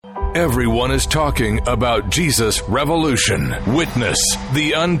Everyone is talking about Jesus Revolution. Witness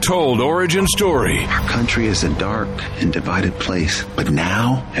the untold origin story. Our country is a dark and divided place, but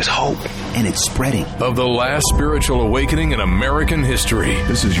now there's hope, and it's spreading. Of the last spiritual awakening in American history.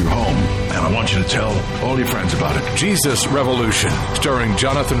 This is your home, and I want you to tell all your friends about it. Jesus Revolution, starring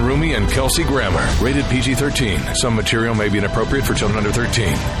Jonathan Rumi and Kelsey Grammer. Rated PG-13. Some material may be inappropriate for children under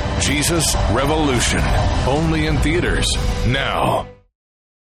 13. Jesus Revolution. Only in theaters now.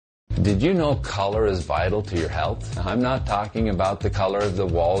 Did you know color is vital to your health? I'm not talking about the color of the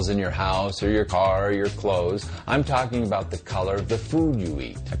walls in your house or your car or your clothes. I'm talking about the color of the food you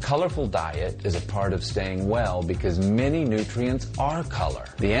eat. A colorful diet is a part of staying well because many nutrients are color.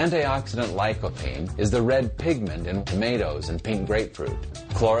 The antioxidant lycopene is the red pigment in tomatoes and pink grapefruit.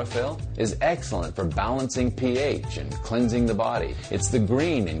 Chlorophyll is excellent for balancing pH and cleansing the body. It's the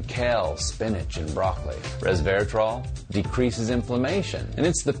green in kale, spinach, and broccoli. Resveratrol decreases inflammation, and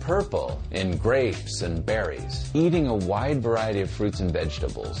it's the purple in grapes and berries. Eating a wide variety of fruits and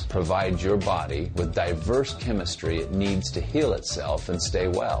vegetables provides your body with diverse chemistry it needs to heal itself and stay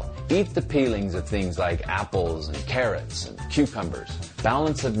well. Eat the peelings of things like apples and carrots and cucumbers.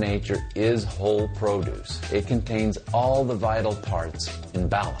 Balance of Nature is whole produce. It contains all the vital parts in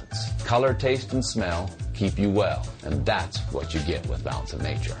balance. Color, taste, and smell keep you well, and that's what you get with Balance of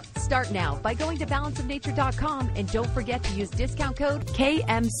Nature. Start now by going to balanceofnature.com and don't forget to use discount code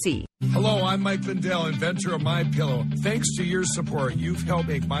KMC. Hello, I'm Mike Lindell, inventor of MyPillow. Thanks to your support, you've helped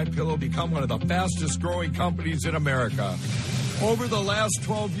make MyPillow become one of the fastest growing companies in America. Over the last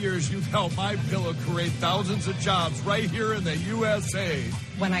 12 years, you've helped MyPillow create thousands of jobs right here in the USA.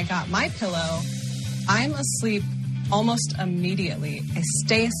 When I got MyPillow, I'm asleep almost immediately. I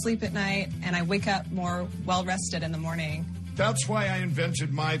stay asleep at night, and I wake up more well-rested in the morning. That's why I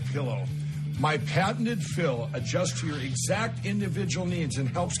invented MyPillow. My patented fill adjusts to your exact individual needs and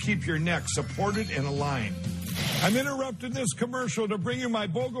helps keep your neck supported and aligned. I'm interrupting this commercial to bring you my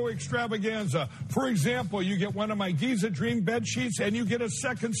BOGO extravaganza. For example, you get one of my Giza Dream bed sheets and you get a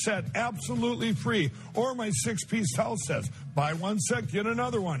second set absolutely free. Or my 6-piece towel sets. Buy one set, get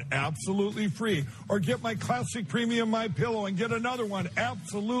another one absolutely free. Or get my classic premium MyPillow and get another one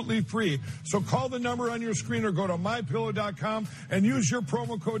absolutely free. So call the number on your screen or go to MyPillow.com and use your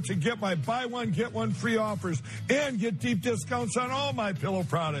promo code to get my buy one, get one free offers and get deep discounts on all MyPillow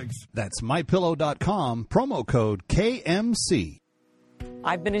products. That's MyPillow.com, promo code KMC.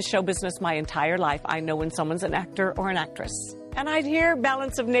 I've been in show business my entire life. I know when someone's an actor or an actress. And I'd hear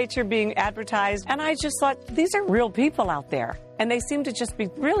Balance of Nature being advertised, and I just thought, these are real people out there. And they seem to just be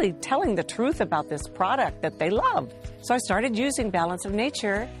really telling the truth about this product that they love. So I started using Balance of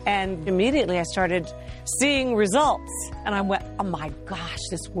Nature, and immediately I started seeing results. And I went, oh my gosh,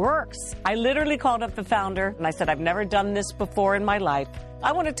 this works. I literally called up the founder, and I said, I've never done this before in my life.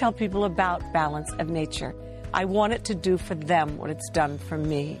 I want to tell people about Balance of Nature. I want it to do for them what it's done for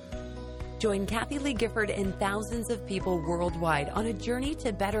me. Join Kathy Lee Gifford and thousands of people worldwide on a journey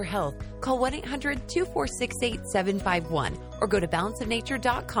to better health. Call 1-800-246-8751 or go to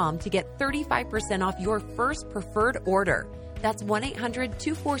balanceofnature.com to get 35% off your first preferred order. That's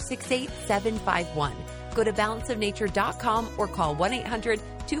 1-800-246-8751. Go to balanceofnature.com or call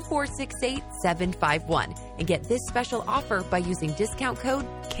 1-800-246-8751 and get this special offer by using discount code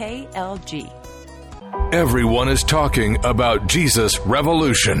KLG. Everyone is talking about Jesus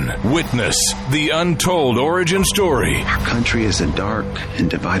Revolution. Witness the untold origin story. Our country is a dark and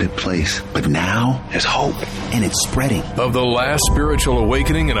divided place, but now there's hope, and it's spreading. Of the last spiritual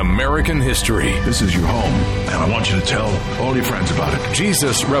awakening in American history. This is your home, and I want you to tell all your friends about it.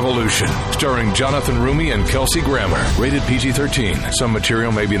 Jesus Revolution, starring Jonathan Rumi and Kelsey Grammer. Rated PG-13. Some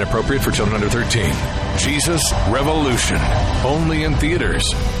material may be inappropriate for children under 13. Jesus Revolution. Only in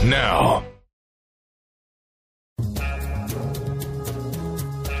theaters now.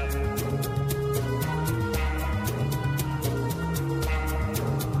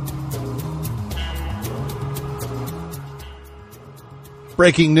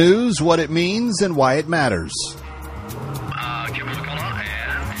 Breaking news, what it means and why it matters. Kevin McCullough,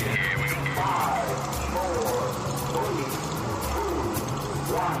 and here we go. 5, 4, 3, 2,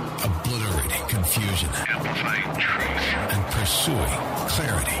 1. Obliterating confusion. Amplifying truth. And pursuing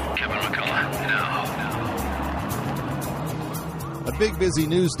clarity. Kevin McCullough, now. A big, busy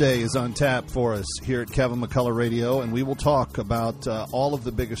news day is on tap for us here at Kevin McCullough Radio, and we will talk about all of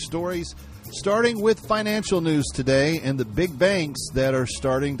the biggest stories, starting with financial news today and the big banks that are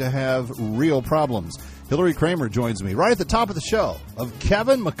starting to have real problems. Hillary Kramer joins me right at the top of the show of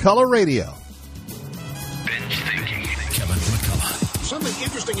Kevin McCullough Radio. Binge thinking. Kevin McCullough. something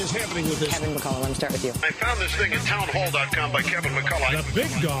interesting is happening with this. Kevin McCullough, let me start with you. I found this thing at townhall.com by Kevin McCullough. The big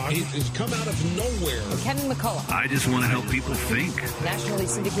dog has come out of nowhere. Kevin McCullough. I just want to help people think. Nationally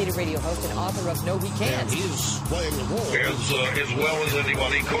syndicated radio host and author of No He Can't. And he's playing the role As well as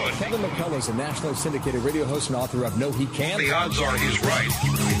anybody could. Kevin McCullough is a nationally syndicated radio host and author of No He Can't. The odds are he's right.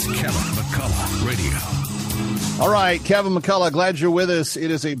 It's Kevin McCullough Radio. All right, Kevin McCullough, glad you're with us. It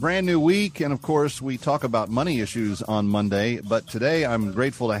is a brand new week, and of course, we talk about money issues on Monday. But today, I'm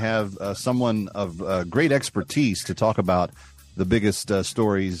grateful to have someone of great expertise to talk about the biggest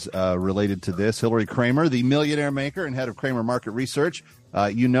stories related to this. Hillary Kramer, the millionaire maker and head of Kramer Market Research.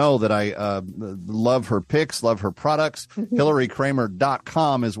 You know that I love her picks, love her products.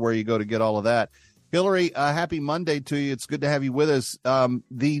 HillaryKramer.com is where you go to get all of that. Hillary, happy Monday to you. It's good to have you with us.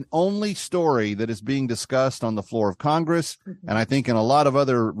 The only story that is being discussed on the floor of Congress, and I think in a lot of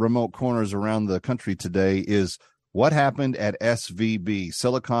other remote corners around the country today, is what happened at SVB,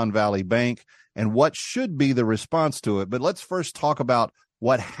 Silicon Valley Bank, and what should be the response to it. But let's first talk about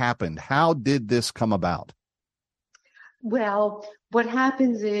what happened. How did this come about? Well, what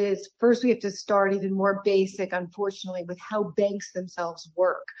happens is first we have to start even more basic, unfortunately, with how banks themselves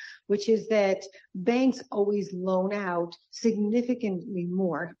work, which is that banks always loan out significantly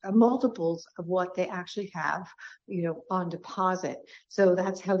more, multiples of what they actually have, on deposit. So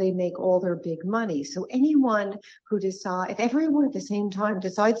that's how they make all their big money. So anyone who if everyone at the same time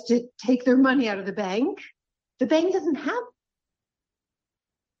decides to take their money out of the bank doesn't have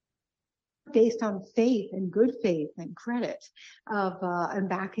based on faith and good faith and credit and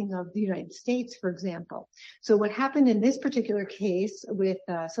backing of the United States, for example. So what happened in this particular case with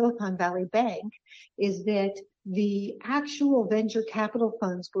Silicon Valley Bank is that the actual venture capital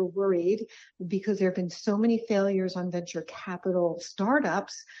funds were worried because there have been so many failures on venture capital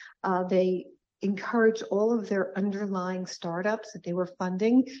startups. They encouraged all of their underlying startups that they were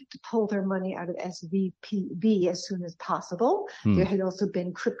funding to pull their money out of SVB as soon as possible. There had also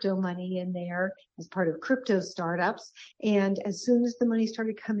been crypto money in there as part of crypto startups. And as soon as the money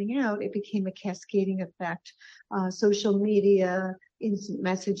started coming out, it became a cascading effect. Social media, instant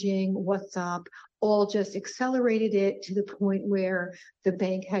messaging, WhatsApp, all just accelerated it to the point where the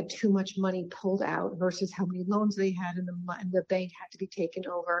bank had too much money pulled out versus how many loans they had, and the bank had to be taken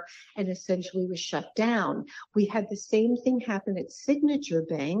over and essentially was shut down. We had the same thing happen at Signature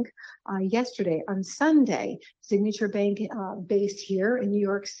Bank yesterday on Sunday. Signature Bank, based here in New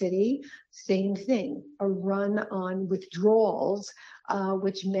York City, same thing, a run on withdrawals,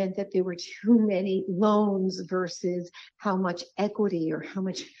 which meant that there were too many loans versus how much equity or how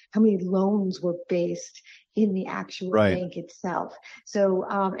many loans were based in the actual bank itself. So,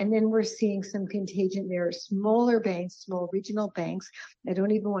 and then we're seeing some contagion. There are smaller banks, small regional banks. I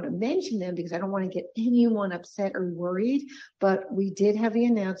don't even want to mention them because I don't want to get anyone upset or worried, but we did have the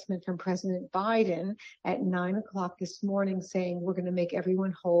announcement from President Biden at 9:00 this morning saying we're going to make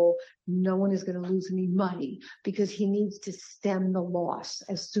everyone whole. No one is going to lose any money because he needs to stem the loss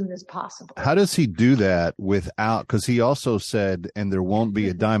as soon as possible. How does he do that without, because he also said, and there won't be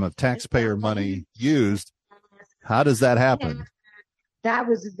a dime of taxpayer money used. How does that happen? That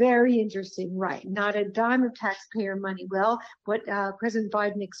was very interesting, right? Not a dime of taxpayer money. Well, what President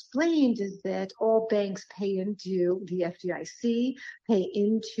Biden explained is that all banks pay into the FDIC, pay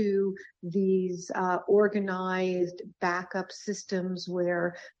into these organized backup systems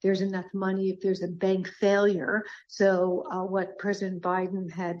where there's enough money if there's a bank failure. So what President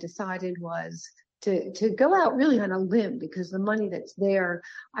Biden had decided was to go out really on a limb, because the money that's there,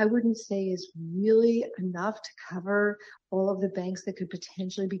 I wouldn't say is really enough to cover all of the banks that could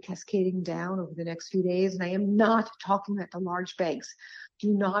potentially be cascading down over the next few days. And I am not talking about the large banks.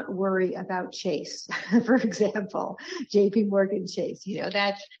 Do not worry about Chase, for example, JP Morgan Chase.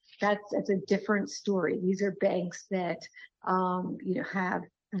 That's a different story. These are banks that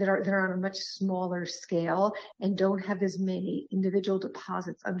that are on a much smaller scale and don't have as many individual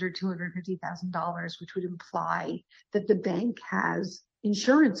deposits under $250,000, which would imply that the bank has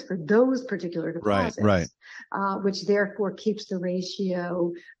insurance for those particular deposits, which therefore keeps the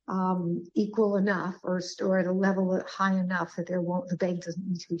ratio equal enough or at a level high enough that the bank doesn't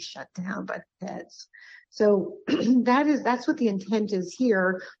need to be shut down by the feds. So that's what the intent is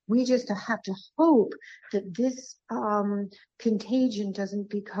here. We just have to hope that this contagion doesn't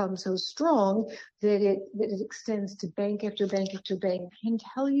become so strong that it extends to bank after bank after bank. I can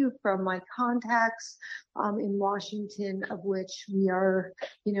tell you from my contacts in Washington, of which we are,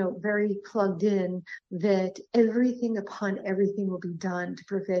 very plugged in, that everything upon everything will be done to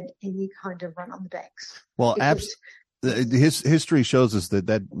prevent any kind of run on the banks. Well, history shows us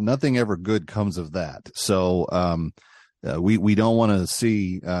that nothing ever good comes of that. So we don't want to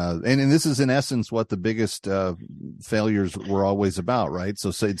see, and this is in essence what the biggest failures were always about, right?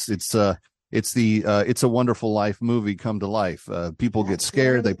 So it's a Wonderful Life movie come to life. People get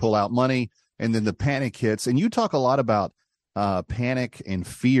scared, they pull out money, and then the panic hits. And you talk a lot about panic and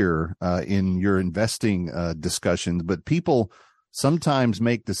fear in your investing discussions, but people sometimes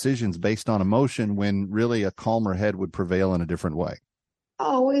make decisions based on emotion when really a calmer head would prevail in a different way.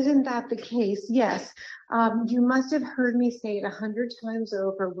 Oh, isn't that the case? Yes. You must have heard me say it 100 times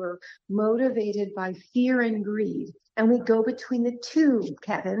over. We're motivated by fear and greed. And we go between the two,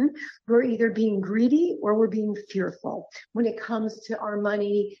 Kevin. We're either being greedy or we're being fearful when it comes to our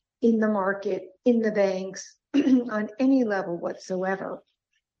money in the market, in the banks, on any level whatsoever.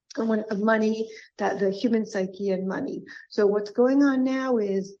 And when money, that the human psyche and money. So what's going on now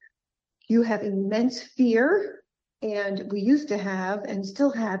is you have immense fear. And we used to have and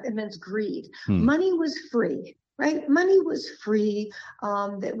still have immense greed. Money was free, right? Money was free.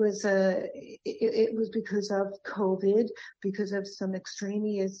 It was because of COVID, because of some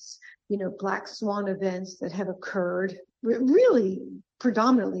extraneous, black swan events that have occurred. Really,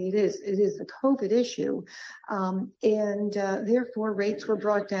 predominantly, it is the COVID issue, and therefore rates were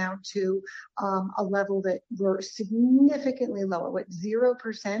brought down to a level that were significantly lower,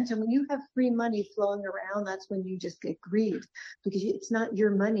 0%. And when you have free money flowing around, that's when you just get greed, because it's not your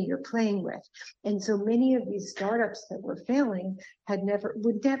money you're playing with. And so many of these startups that were failing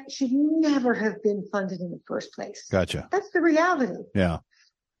should never have been funded in the first place. Gotcha. That's the reality. Yeah.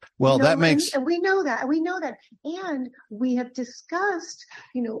 Well, that makes... And we know that. And we have discussed,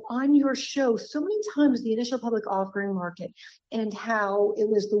 on your show so many times the initial public offering market and how it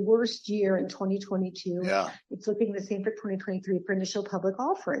was the worst year in 2022. Yeah. It's looking the same for 2023 for initial public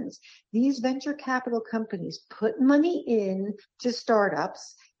offerings. These venture capital companies put money in to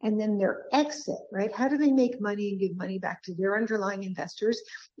startups, and then their exit, right? How do they make money and give money back to their underlying investors?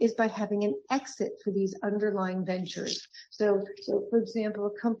 Is by having an exit for these underlying ventures. So for example,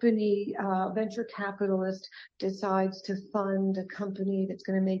 a company, venture capitalist decides to fund a company that's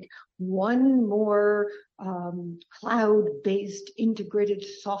going to make one more cloud-based integrated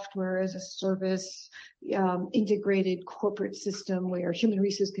software as a service, integrated corporate system where human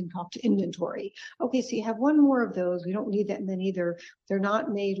resources can talk to inventory. Okay, so you have one more of those. We don't need that many. They're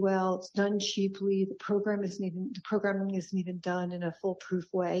not made well. It's done cheaply. The programming isn't even done in a foolproof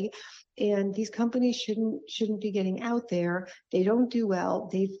way. And these companies shouldn't be getting out there. They don't do well.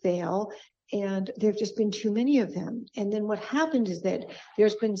 They fail. And there have just been too many of them. And then what happened is that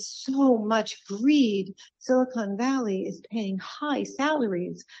there's been so much greed. Silicon Valley is paying high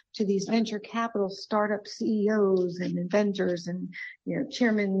salaries to these venture capital startup CEOs and inventors and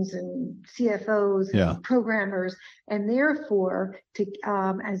chairmen and CFOs and programmers. And therefore,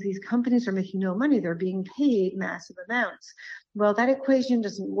 as these companies are making no money, they're being paid massive amounts. Well, that equation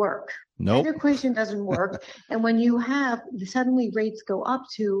doesn't work. Nope. That equation doesn't work. And when you have suddenly rates go up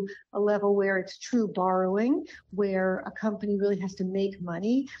to a level where it's true borrowing, where a company really has to make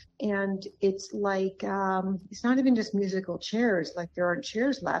money, and it's like, it's not even just musical chairs, like there aren't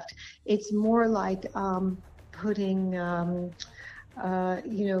chairs left. It's more like putting,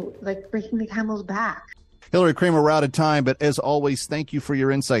 like breaking the camel's back. Hillary Kramer, we're out of time, but as always, thank you for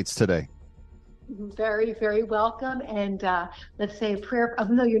your insights today. Very, very welcome. And let's say a prayer. Oh,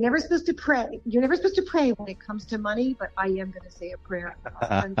 no, you're never supposed to pray. You're never supposed to pray when it comes to money, but I am going to say a prayer for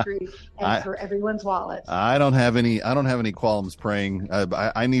our country and for everyone's wallets. I don't have any qualms praying.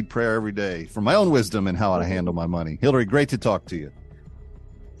 I need prayer every day for my own wisdom and how to handle my money. Hillary, great to talk to you.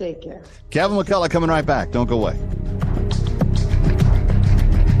 Take care. Kevin McCullough coming right back. Don't go away.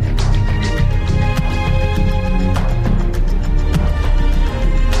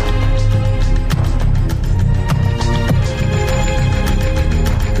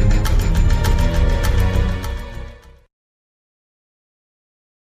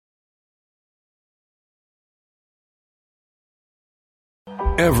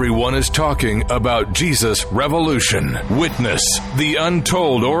 Everyone is talking about Jesus Revolution. Witness the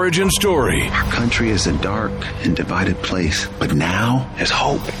untold origin story. Our country is a dark and divided place, but now there's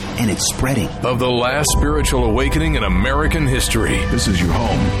hope, and it's spreading. Of the last spiritual awakening in American history. This is your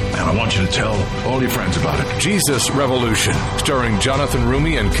home, and I want you to tell all your friends about it. Jesus Revolution, starring Jonathan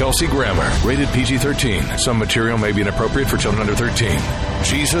Roumie and Kelsey Grammer. Rated PG-13. Some material may be inappropriate for children under 13.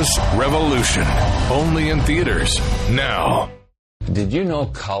 Jesus Revolution. Only in theaters now. Did you know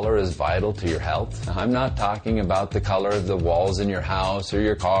color is vital to your health? I'm not talking about the color of the walls in your house or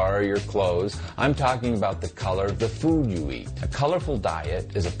your car or your clothes. I'm talking about the color of the food you eat. A colorful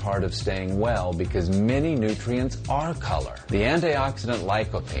diet is a part of staying well because many nutrients are color. The antioxidant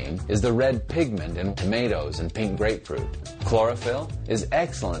lycopene is the red pigment in tomatoes and pink grapefruit. Chlorophyll is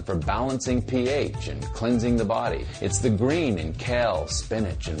excellent for balancing pH and cleansing the body. It's the green in kale,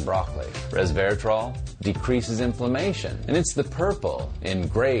 spinach, and broccoli. Resveratrol decreases inflammation, and it's the purple in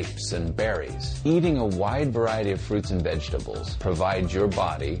grapes and berries. Eating a wide variety of fruits and vegetables provides your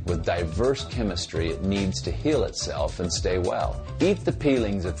body with diverse chemistry it needs to heal itself and stay well. Eat the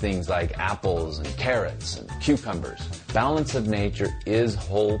peelings of things like apples and carrots and cucumbers. Balance of Nature is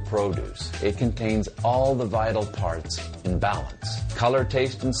whole produce. It contains all the vital parts in balance. Color,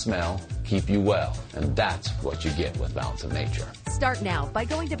 taste, and smell keep you well, and that's what you get with Balance of Nature. Start now by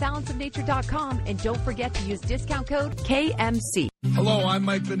going to balanceofnature.com and don't forget to use discount code KMC. Hello, I'm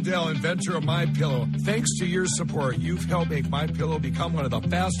Mike Lindell, inventor of MyPillow. Thanks to your support, you've helped make MyPillow become one of the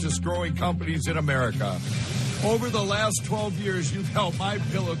fastest growing companies in America. Over the last 12 years, you've helped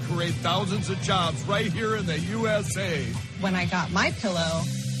MyPillow create thousands of jobs right here in the USA. When I got MyPillow,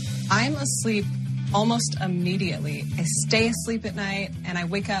 I'm asleep almost immediately. I stay asleep at night and I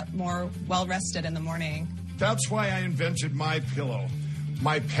wake up more well-rested in the morning. That's why I invented MyPillow.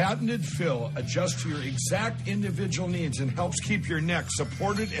 My patented fill adjusts to your exact individual needs and helps keep your neck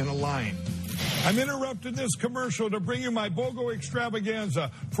supported and aligned. I'm interrupting this commercial to bring you my BOGO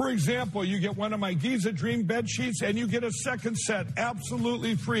extravaganza. For example, you get one of my Giza Dream bed sheets and you get a second set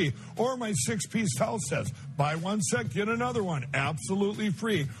absolutely free. Or my 6-piece towel sets. Buy one set, get another one absolutely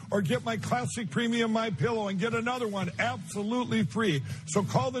free. Or get my classic premium MyPillow and get another one absolutely free. So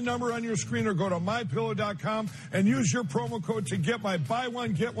call the number on your screen or go to MyPillow.com and use your promo code to get my buy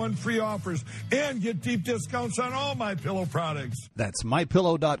one, get one free offers and get deep discounts on all MyPillow products. That's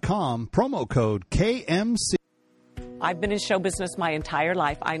MyPillow.com, promo code KMC. I've been in show business my entire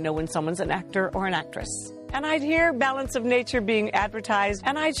life. I know when someone's an actor or an actress. And I'd hear Balance of Nature being advertised,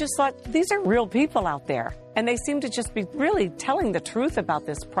 and I just thought, these are real people out there. And they seem to just be really telling the truth about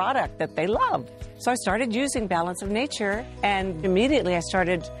this product that they love. So I started using Balance of Nature, and immediately I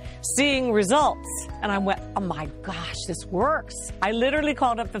started seeing results. And I went, oh my gosh, this works. I literally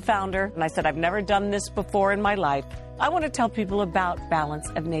called up the founder, and I said, I've never done this before in my life. I want to tell people about Balance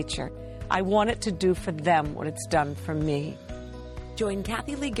of Nature. I want it to do for them what it's done for me. Join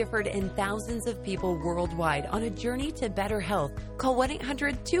Kathy Lee Gifford and thousands of people worldwide on a journey to better health. Call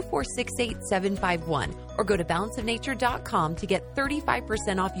 1-800-246-8751 or go to balanceofnature.com to get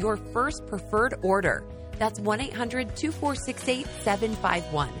 35% off your first preferred order. That's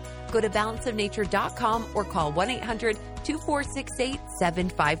 1-800-246-8751. Go to balanceofnature.com or call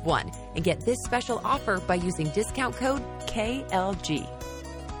 1-800-246-8751 and get this special offer by using discount code KLG.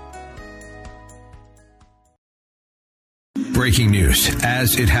 Breaking news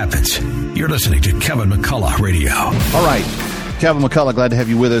as it happens. You're listening to Kevin McCullough Radio. All right. Kevin McCullough, glad to have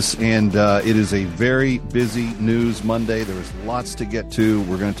you with us. And it is a very busy news Monday. There's lots to get to.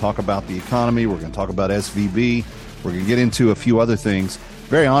 We're going to talk about the economy. We're going to talk about SVB. We're going to get into a few other things.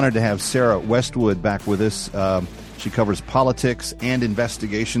 Very honored to have Sarah Westwood back with us. She covers politics and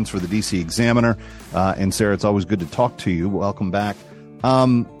investigations for the D.C. Examiner. And Sarah, it's always good to talk to you. Welcome back.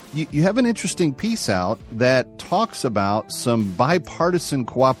 You have an interesting piece out that talks about some bipartisan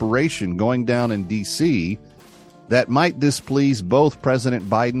cooperation going down in D.C. that might displease both President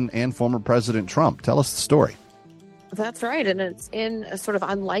Biden and former President Trump. Tell us the story. That's right. And it's in a sort of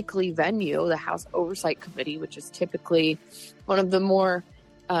unlikely venue, the House Oversight Committee, which is typically one of the more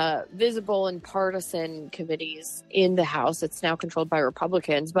visible and partisan committees in the House. It's now controlled by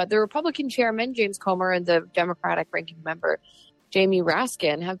Republicans. But the Republican chairman, James Comer, and the Democratic ranking member, Jamie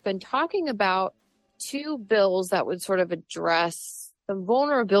Raskin, have been talking about two bills that would sort of address some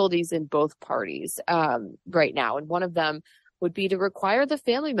vulnerabilities in both parties right now. And one of them would be to require the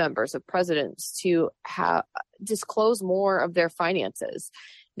family members of presidents to disclose more of their finances.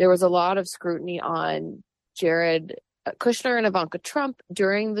 There was a lot of scrutiny on Jared Kushner and Ivanka Trump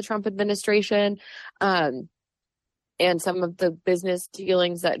during the Trump administration. And some of the business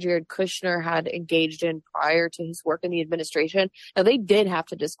dealings that Jared Kushner had engaged in prior to his work in the administration. Now, they did have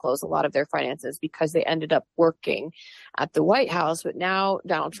to disclose a lot of their finances because they ended up working at the White House. But now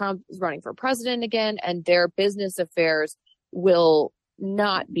Donald Trump is running for president again, and their business affairs will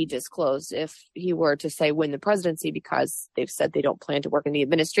not be disclosed if he were to, say, win the presidency, because they've said they don't plan to work in the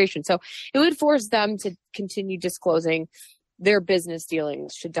administration. So it would force them to continue disclosing their business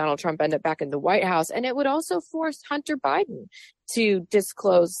dealings should Donald Trump end up back in the White House. And it would also force Hunter Biden to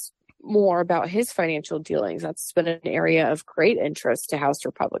disclose more about his financial dealings. That's been an area of great interest to House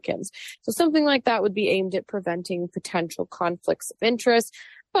Republicans. So something like that would be aimed at preventing potential conflicts of interest,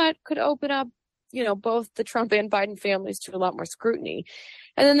 but could open up, both the Trump and Biden families to a lot more scrutiny.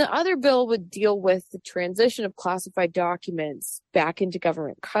 And then the other bill would deal with the transition of classified documents back into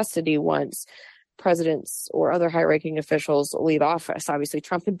government custody once presidents or other high-ranking officials leave office. Obviously,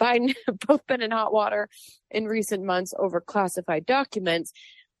 Trump and Biden have both been in hot water in recent months over classified documents.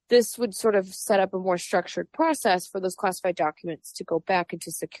 This would sort of set up a more structured process for those classified documents to go back into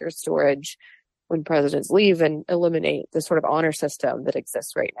secure storage when presidents leave and eliminate the sort of honor system that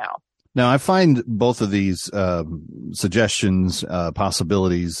exists right now. Now, I find both of these suggestions,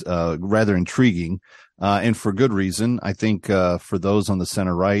 possibilities, rather intriguing. And for good reason. I think for those on the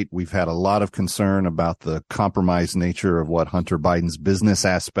center right, we've had a lot of concern about the compromised nature of what Hunter Biden's business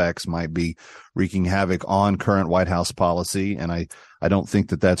aspects might be wreaking havoc on current White House policy. And I don't think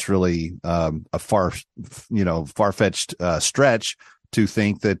that that's really a far-fetched stretch to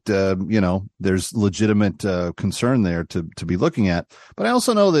think that, there's legitimate concern there to be looking at. But I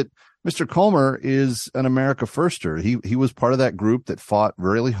also know that Mr. Comer is an America firster. He was part of that group that fought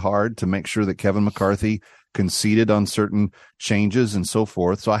really hard to make sure that Kevin McCarthy conceded on certain changes and so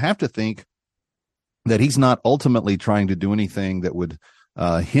forth. So I have to think that he's not ultimately trying to do anything that would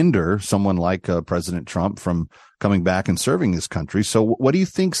hinder someone like President Trump from coming back and serving his country. So what do you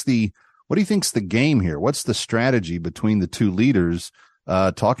think's the game here? What's the strategy between the two leaders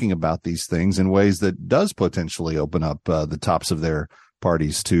talking about these things in ways that does potentially open up the tops of their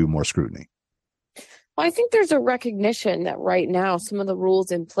parties to more scrutiny? Well, I think there's a recognition that right now some of the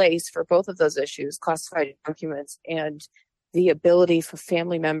rules in place for both of those issues, classified documents and the ability for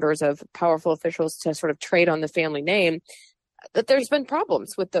family members of powerful officials to sort of trade on the family name, that there's been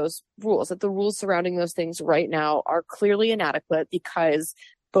problems with those rules, that the rules surrounding those things right now are clearly inadequate because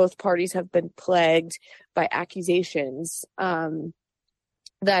both parties have been plagued by accusations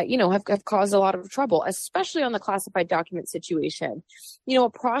that, have caused a lot of trouble, especially on the classified document situation. A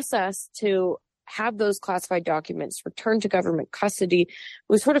process to have those classified documents returned to government custody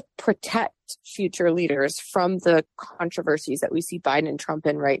would sort of protect future leaders from the controversies that we see Biden and Trump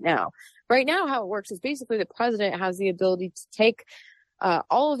in right now. Right now, how it works is basically the president has the ability to take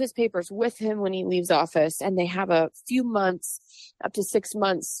all of his papers with him when he leaves office, and they have a few months, up to 6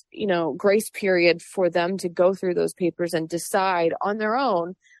 months, grace period for them to go through those papers and decide on their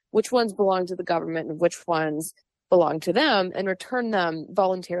own which ones belong to the government and which ones belong to them, and return them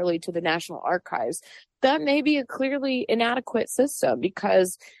voluntarily to the National Archives. That may be a clearly inadequate system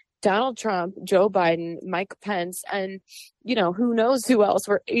because Donald Trump, Joe Biden, Mike Pence, and, who knows who else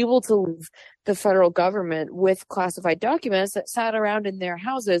were able to leave the federal government with classified documents that sat around in their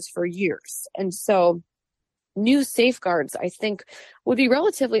houses for years. And so new safeguards, I think, would be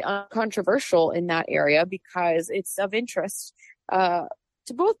relatively uncontroversial in that area because it's of interest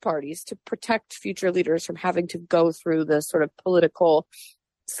to both parties to protect future leaders from having to go through the sort of political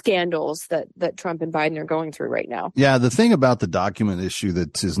scandals that Trump and Biden are going through right now. Yeah, the thing about the document issue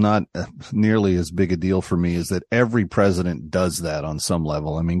that is not nearly as big a deal for me is that every president does that on some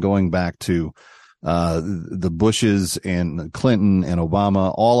level. I mean, going back to the Bushes and Clinton and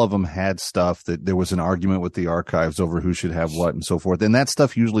Obama, all of them had stuff that there was an argument with the archives over who should have what and so forth. And that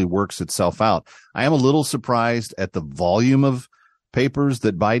stuff usually works itself out. I am a little surprised at the volume of papers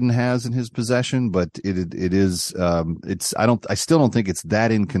that Biden has in his possession, but I still don't think it's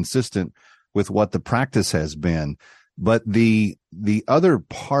that inconsistent with what the practice has been. But the other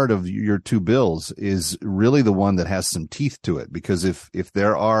part of your two bills is really the one that has some teeth to it, because if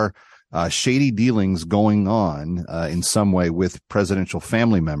there are shady dealings going on in some way with presidential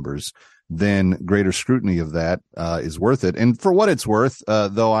family members, then greater scrutiny of that is worth it. And for what it's worth,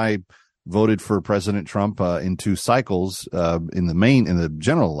 though I voted for President Trump in 2 cycles in the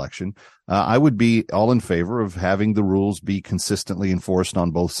general election, I would be all in favor of having the rules be consistently enforced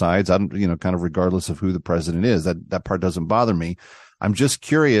on both sides. Kind of regardless of who the president is. That part doesn't bother me. I'm just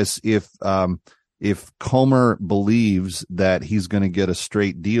curious if Comer believes that he's going to get a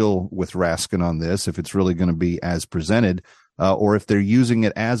straight deal with Raskin on this, if it's really going to be as presented, or if they're using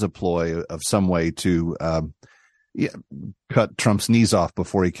it as a ploy of some way to cut Trump's knees off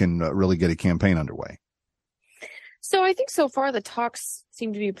before he can really get a campaign underway. So I think so far the talks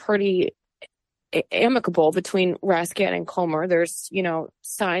seem to be pretty amicable between Raskin and Comer. There's,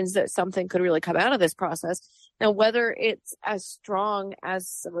 signs that something could really come out of this process. Now, whether it's as strong as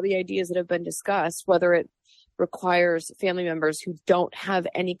some of the ideas that have been discussed, whether it requires family members who don't have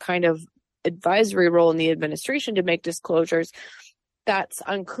any kind of advisory role in the administration to make disclosures, that's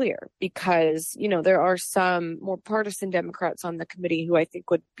unclear because, there are some more partisan Democrats on the committee who I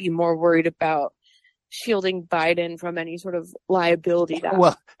think would be more worried about shielding Biden from any sort of liability.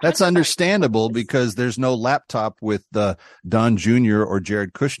 Well, that's understandable because there's no laptop with Don Jr. or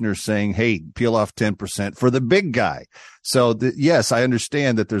Jared Kushner saying, hey, peel off 10% for the big guy. So, yes, I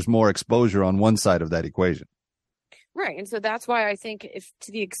understand that there's more exposure on one side of that equation. Right. And so that's why I think if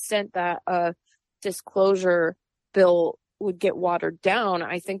to the extent that a disclosure bill would get watered down,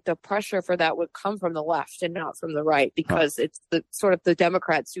 I think the pressure for that would come from the left and not from the right, because it's the sort of the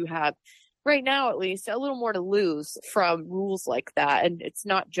Democrats who have, right now at least, a little more to lose from rules like that. And it's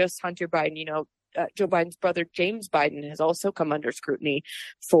not just Hunter Biden. Joe Biden's brother, James Biden, has also come under scrutiny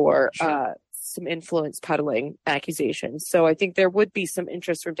for some influence peddling accusations. So I think there would be some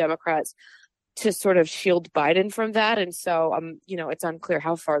interest from Democrats to sort of shield Biden from that. And so, it's unclear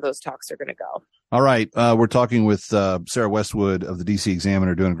how far those talks are going to go. All right. We're talking with Sarah Westwood of the D.C.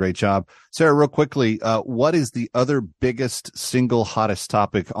 Examiner, doing a great job. Sarah, real quickly, what is the other biggest single hottest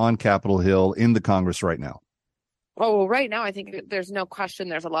topic on Capitol Hill in the Congress right now? Oh, well, right now, I think there's no question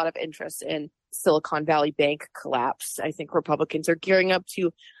there's a lot of interest in Silicon Valley Bank collapse. I think Republicans are gearing up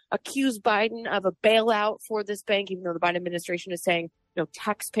to accuse Biden of a bailout for this bank, even though the Biden administration is saying,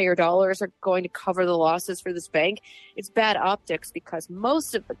 taxpayer dollars are going to cover the losses for this bank. It's bad optics because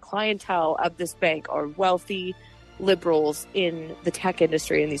most of the clientele of this bank are wealthy liberals in the tech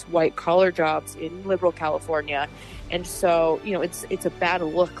industry and these white collar jobs in liberal California. And so, it's a bad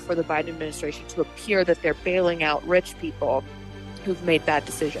look for the Biden administration to appear that they're bailing out rich people who've made bad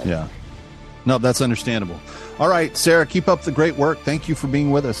decisions. Yeah. No, that's understandable. All right, Sarah, keep up the great work. Thank you for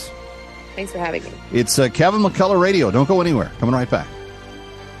being with us. Thanks for having me. It's Kevin McCullough Radio. Don't go anywhere. Coming right back.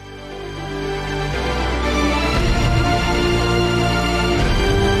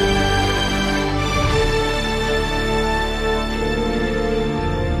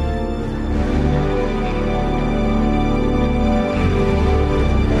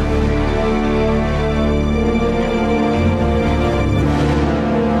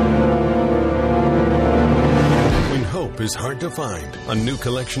 Is hard to find. A new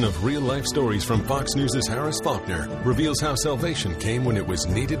collection of real-life stories from Fox News' Harris Faulkner reveals how salvation came when it was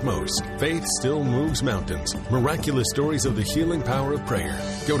needed most. Faith still moves mountains. Miraculous stories of the healing power of prayer.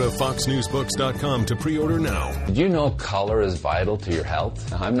 Go to foxnewsbooks.com to pre-order now. Did you know color is vital to your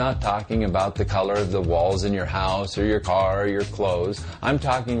health? I'm not talking about the color of the walls in your house or your car or your clothes. I'm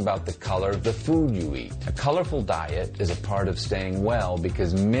talking about the color of the food you eat. A colorful diet is a part of staying well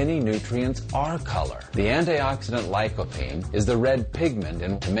because many nutrients are color. The antioxidant lycopene is the red pigment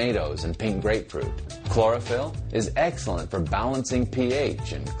in tomatoes and pink grapefruit. Chlorophyll is excellent for balancing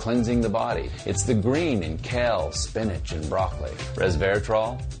pH and cleansing the body. It's the green in kale, spinach, and broccoli.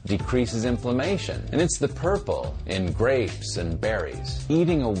 Resveratrol decreases inflammation, and it's the purple in grapes and berries.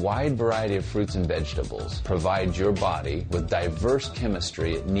 Eating a wide variety of fruits and vegetables provides your body with diverse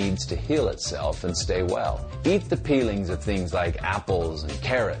chemistry it needs to heal itself and stay well. Eat the peelings of things like apples and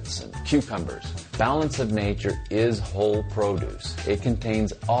carrots and cucumbers. Balance of Nature is whole produce. It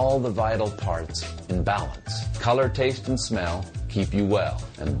contains all the vital parts in balance. Color, taste, and smell keep you well,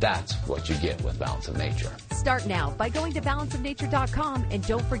 and that's what you get with Balance of Nature. Start now by going to balanceofnature.com and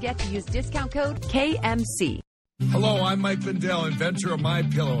don't forget to use discount code KMC. Hello, I'm Mike Lindell, inventor of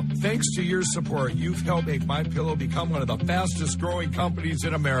MyPillow. Thanks to your support, you've helped make MyPillow become one of the fastest growing companies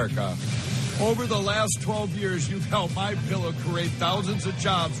in America. Over the last 12 years, you've helped MyPillow create thousands of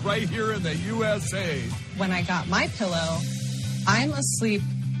jobs right here in the USA. When I got MyPillow, I'm asleep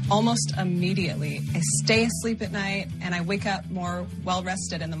almost immediately. I stay asleep at night, and I wake up more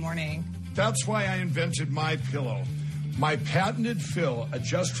well-rested in the morning. That's why I invented MyPillow. My patented fill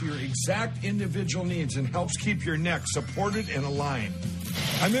adjusts to your exact individual needs and helps keep your neck supported and aligned.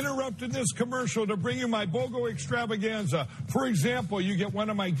 I'm interrupting this commercial to bring you my BOGO extravaganza. For example, you get one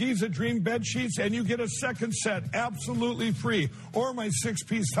of my Giza Dream bed sheets and you get a second set absolutely free. Or my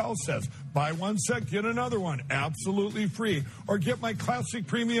 6-piece towel sets. Buy one set, get another one absolutely free. Or get my classic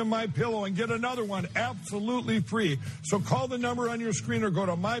premium MyPillow and get another one absolutely free. So call the number on your screen or go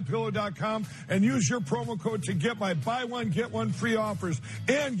to MyPillow.com and use your promo code to get my buy one, get one free offers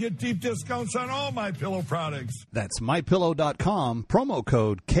and get deep discounts on all MyPillow products. That's MyPillow.com, promo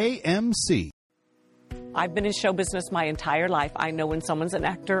code KMC. I've been in show business my entire life. I know when someone's an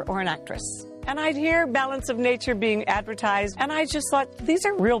actor or an actress. And I'd hear Balance of Nature being advertised, and I just thought, these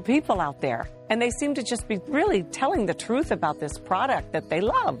are real people out there. And they seem to just be really telling the truth about this product that they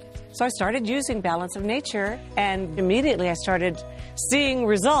love. So I started using Balance of Nature, and immediately I started seeing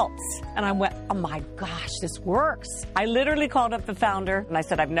results. And I went, oh my gosh, this works. I literally called up the founder and I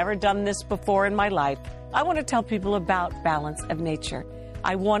said, I've never done this before in my life. I want to tell people about Balance of Nature.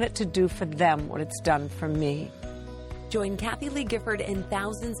 I want it to do for them what it's done for me. Join Kathy Lee Gifford and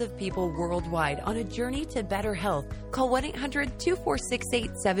thousands of people worldwide on a journey to better health. Call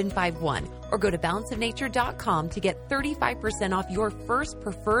 1-800-246-8751 or go to balanceofnature.com to get 35% off your first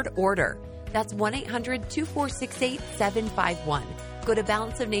preferred order. That's 1-800-246-8751. Go to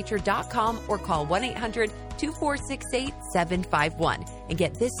balanceofnature.com or call 1-800-246-8751 and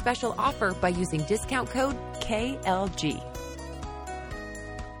get this special offer by using discount code KLG.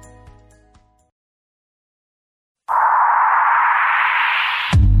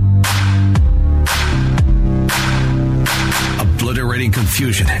 Obliterating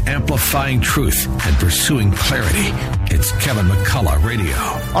confusion, amplifying truth, and pursuing clarity. It's Kevin McCullough Radio.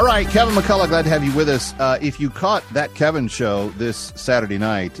 All right, Kevin McCullough, glad to have you with us. If you caught that Kevin show this Saturday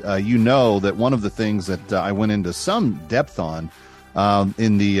night, you know that one of the things that I went into some depth on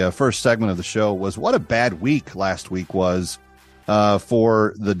in the first segment of the show was what a bad week last week was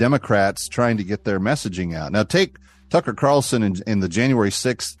for the Democrats trying to get their messaging out. Now, take Tucker Carlson in the January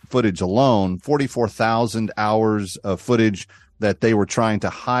 6th footage alone, 44,000 hours of footage that they were trying to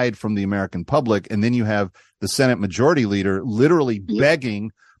hide from the American public. And then you have the Senate Majority Leader literally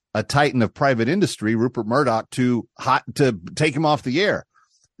begging a titan of private industry, Rupert Murdoch, to take him off the air.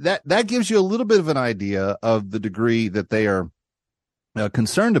 That gives you a little bit of an idea of the degree that they are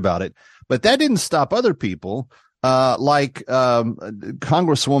concerned about it. But that didn't stop other people, like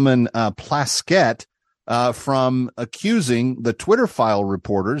Congresswoman Plaskett, from accusing the Twitter file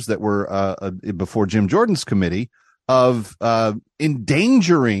reporters that were before Jim Jordan's committee of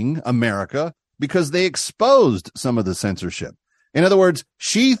endangering America because they exposed some of the censorship. In other words,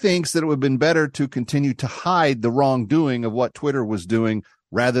 she thinks that it would have been better to continue to hide the wrongdoing of what Twitter was doing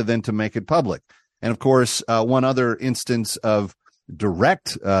rather than to make it public. And of course, one other instance of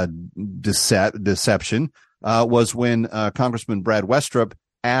direct deception was when Congressman Brad Westrup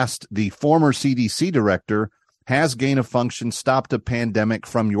asked the former CDC director, has gain of function stopped a pandemic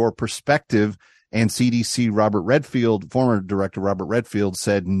from your perspective? And CDC former director Robert Redfield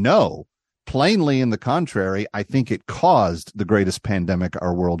said no. Plainly in the contrary, I think it caused the greatest pandemic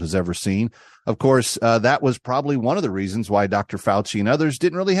our world has ever seen. Of course, that was probably one of the reasons why Dr. Fauci and others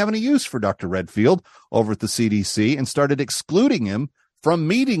didn't really have any use for Dr. Redfield over at the CDC and started excluding him from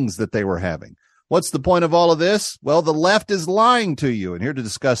meetings that they were having. What's the point of all of this? Well, the left is lying to you. And here to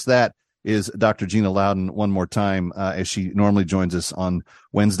discuss that is Dr. Gina Loudon one more time, as she normally joins us on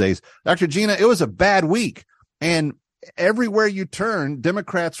Wednesdays. Dr. Gina, it was a bad week. And everywhere you turn,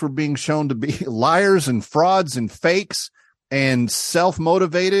 Democrats were being shown to be liars and frauds and fakes and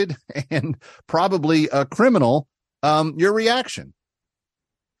self-motivated and probably a criminal. Your reaction?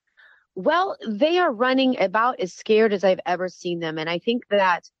 Well, they are running about as scared as I've ever seen them. And I think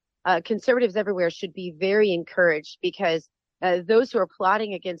that conservatives everywhere should be very encouraged because those who are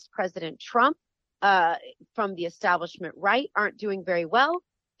plotting against President Trump from the establishment right aren't doing very well.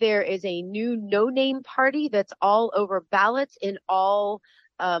 There is a new no-name party that's all over ballots in all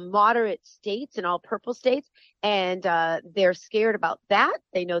moderate states and all purple states. And they're scared about that.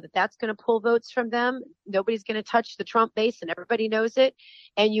 They know that that's going to pull votes from them. Nobody's going to touch the Trump base, and everybody knows it.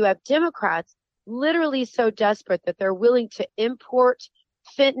 And you have Democrats literally so desperate that they're willing to import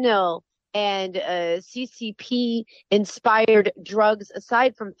fentanyl and CCP inspired drugs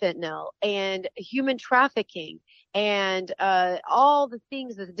aside from fentanyl and human trafficking and all the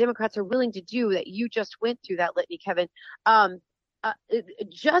things that the Democrats are willing to do that you just went through that litany, Kevin,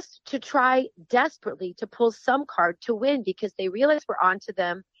 just to try desperately to pull some card to win because they realize we're onto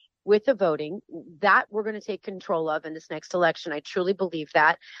them with the voting that we're going to take control of in this next election. I truly believe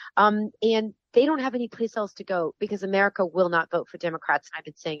that. And they don't have any place else to go because America will not vote for Democrats. And I've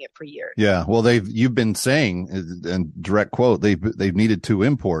been saying it for years. Yeah. Well, you've been saying, and direct quote, they've needed to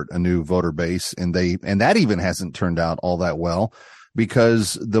import a new voter base, and that even hasn't turned out all that well.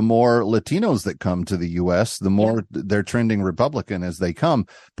 Because the more Latinos that come to the U.S., the more they're trending Republican as they come,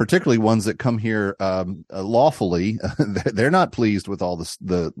 particularly ones that come here lawfully. They're not pleased with all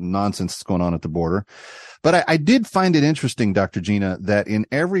the nonsense that's going on at the border. But I did find it interesting, Dr. Gina, that in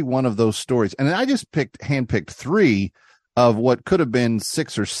every one of those stories, and I just handpicked 3 of what could have been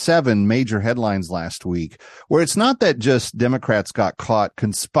 6 or 7 major headlines last week, where it's not that just Democrats got caught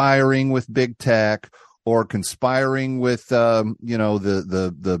conspiring with big tech or conspiring with,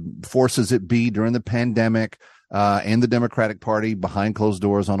 the forces that be during the pandemic, and the Democratic Party behind closed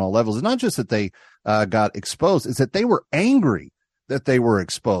doors on all levels. It's not just that they got exposed; it's that they were angry that they were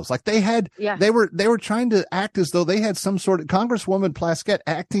exposed. Like they were trying to act as though they had some sort of Congresswoman Plaskett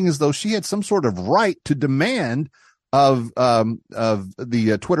acting as though she had some sort of right to demand of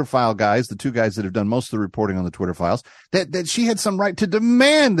the Twitter file guys, the two guys that have done most of the reporting on the Twitter files, that she had some right to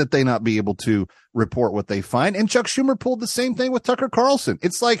demand that they not be able to report what they find. And Chuck Schumer pulled the same thing with Tucker Carlson.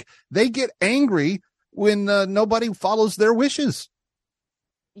 It's like they get angry when nobody follows their wishes.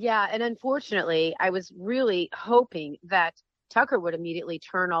 Yeah, and unfortunately, I was really hoping that Tucker would immediately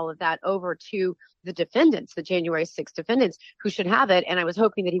turn all of that over to the defendants, the January 6th defendants, who should have it. And I was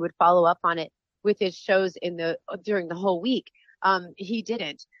hoping that he would follow up on it with his shows during the whole week. He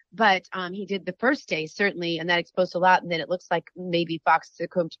didn't, but he did the first day, certainly, and that exposed a lot. And then it looks like maybe Fox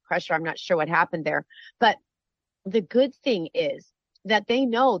succumbed to pressure. I'm not sure what happened there. But the good thing is that they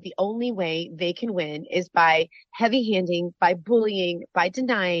know the only way they can win is by heavy-handing, by bullying, by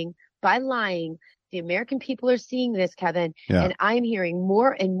denying, by lying. The American people are seeing this, Kevin, and I'm hearing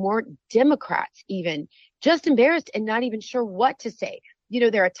more and more Democrats even just embarrassed and not even sure what to say. You know,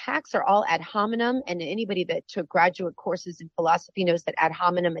 their attacks are all ad hominem, and anybody that took graduate courses in philosophy knows that ad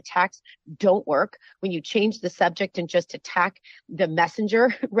hominem attacks don't work. When you change the subject and just attack the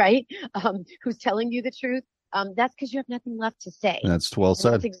messenger, right, who's telling you the truth, that's because you have nothing left to say. That's well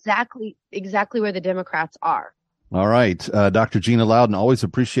said. That's exactly where the Democrats are. All right. Dr. Gina Loudon, always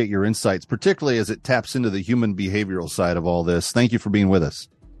appreciate your insights, particularly as it taps into the human behavioral side of all this. Thank you for being with us.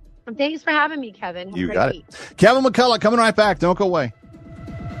 Thanks for having me, Kevin. You got it. Kevin McCullough coming right back. Don't go away.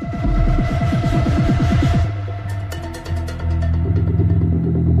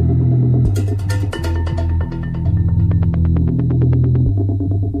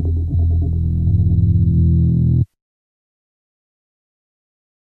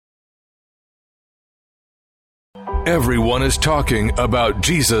 Everyone is talking about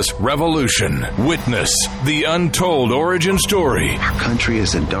Jesus Revolution. Witness the untold origin story. Our country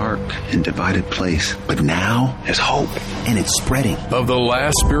is a dark and divided place, but now there's hope, and it's spreading. Of the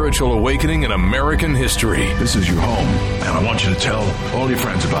last spiritual awakening in American history. This is your home, and I want you to tell all your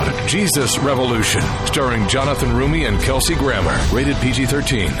friends about it. Jesus Revolution, starring Jonathan Rumi and Kelsey Grammer. Rated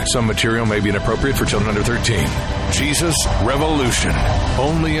PG-13. Some material may be inappropriate for children under 13. Jesus Revolution.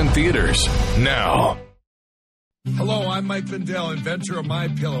 Only in theaters now. Hello, I'm Mike Lindell, inventor of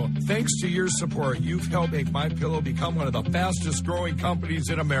MyPillow. Thanks to your support, you've helped make MyPillow become one of the fastest growing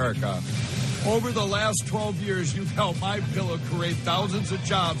companies in America. Over the last 12 years, you've helped MyPillow create thousands of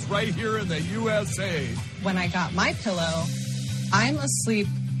jobs right here in the USA. When I got MyPillow, I'm asleep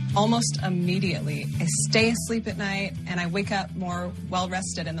almost immediately. I stay asleep at night, and I wake up more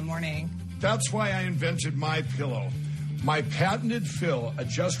well-rested in the morning. That's why I invented MyPillow. My patented fill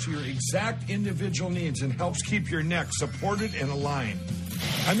adjusts to your exact individual needs and helps keep your neck supported and aligned.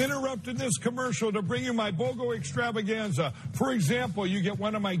 I'm interrupting this commercial to bring you my BOGO extravaganza. For example, you get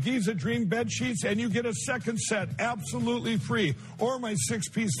one of my Giza Dream bed sheets and you get a second set absolutely free. Or my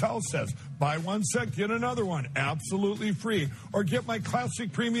 6-piece towel sets. Buy one set, get another one absolutely free. Or get my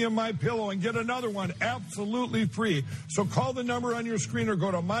classic premium MyPillow and get another one absolutely free. So call the number on your screen or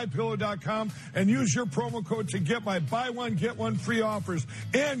go to MyPillow.com and use your promo code to get my buy one, get one free offers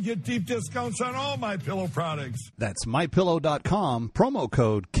and get deep discounts on all MyPillow products. That's MyPillow.com, promo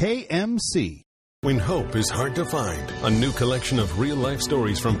code KMC. When hope is hard to find, a new collection of real-life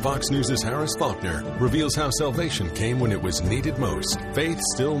stories from Fox News' Harris Faulkner reveals how salvation came when it was needed most. Faith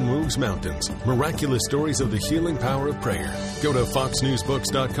still moves mountains. Miraculous stories of the healing power of prayer. Go to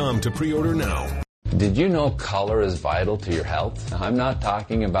foxnewsbooks.com to pre-order now. Did you know color is vital to your health? I'm not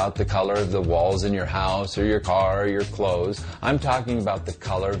talking about the color of the walls in your house or your car or your clothes. I'm talking about the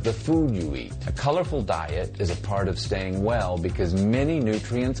color of the food you eat. A colorful diet is a part of staying well because many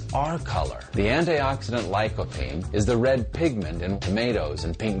nutrients are color. The antioxidant lycopene is the red pigment in tomatoes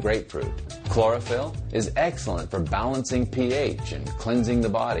and pink grapefruit. Chlorophyll is excellent for balancing pH and cleansing the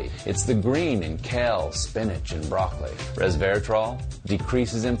body. It's the green in kale, spinach, and broccoli. Resveratrol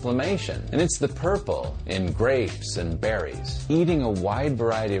decreases inflammation, and it's the purple in grapes and berries. Eating a wide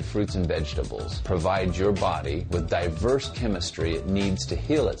variety of fruits and vegetables provides your body with diverse chemistry it needs to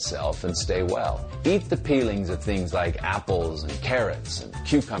heal itself and stay well. Eat the peelings of things like apples and carrots and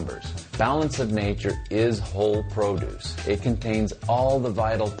cucumbers. Balance of Nature is whole produce. It contains all the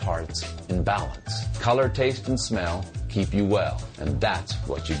vital parts in balance. Color, taste, and smell keep you well, and that's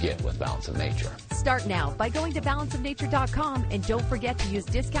what you get with Balance of Nature. Start now by going to balanceofnature.com and don't forget to use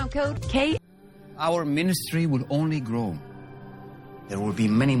discount code K. Our ministry will only grow. There will be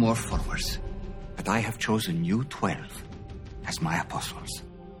many more followers, but I have chosen you 12 as my apostles.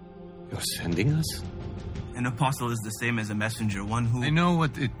 You're sending us? An apostle is the same as a messenger, one who... I know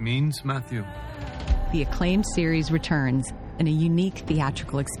what it means, Matthew. The acclaimed series returns in a unique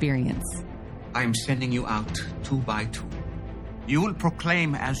theatrical experience. I am sending you out 2 by 2. You will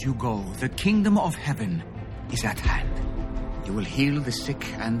proclaim as you go, the kingdom of heaven is at hand. You will heal the sick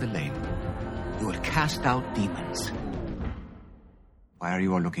and the lame. You will cast out demons. Why are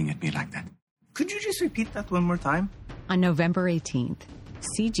you all looking at me like that? Could you just repeat that one more time? On November 18th,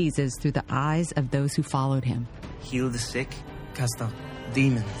 see Jesus through the eyes of those who followed him. Heal the sick, cast out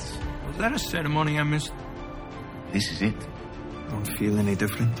demons. Was that a ceremony I missed? This is it. Don't feel any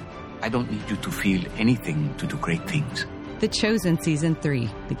different? I don't need you to feel anything to do great things. The Chosen Season 3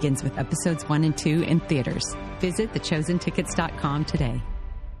 begins with episodes 1 and 2 in theaters. Visit thechosentickets.com today.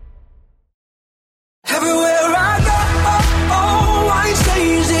 Everywhere I go, I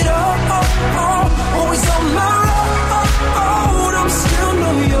change it up. Always on my road, I'm still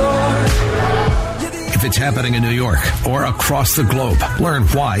New York. If it's happening in New York or across the globe, learn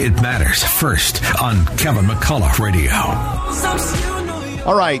why it matters first on Kevin McCullough Radio.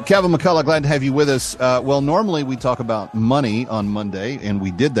 All right, Kevin McCullough, glad to have you with us. Well, normally we talk about money on Monday, and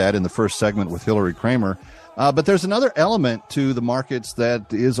we did that in the first segment with Hillary Kramer. But there's another element to the markets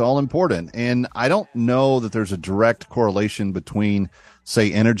that is all important. And I don't know that there's a direct correlation between,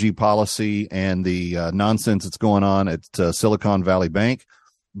 say, energy policy and the nonsense that's going on at Silicon Valley Bank.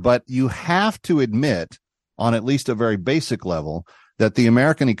 But you have to admit, on at least a very basic level, that the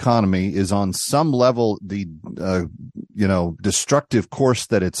American economy is on some level the, destructive course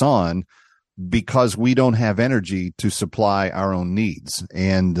that it's on, because we don't have energy to supply our own needs.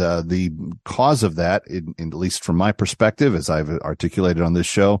 And the cause of that, at least from my perspective, as I've articulated on this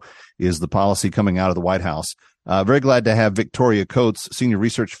show, is the policy coming out of the White House. Very glad to have Victoria Coates, Senior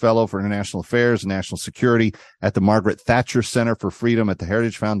Research Fellow for International Affairs and National Security at the Margaret Thatcher Center for Freedom at the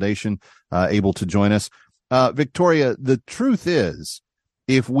Heritage Foundation, able to join us. Victoria, the truth is,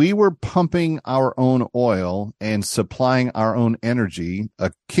 if we were pumping our own oil and supplying our own energy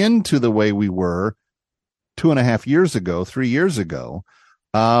akin to the way we were 2.5 years ago, 3 years ago,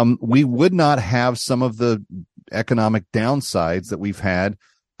 we would not have some of the economic downsides that we've had,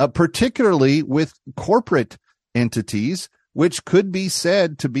 particularly with corporate entities, which could be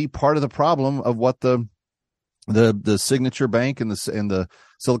said to be part of the problem of what the Signature Bank and the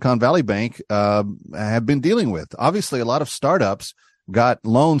Silicon Valley Bank have been dealing with. Obviously, a lot of startups got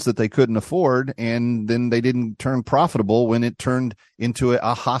loans that they couldn't afford, and then they didn't turn profitable when it turned into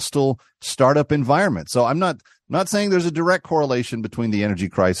a hostile startup environment. So I'm not saying there's a direct correlation between the energy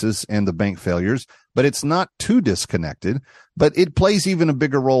crisis and the bank failures, but it's not too disconnected. But it plays even a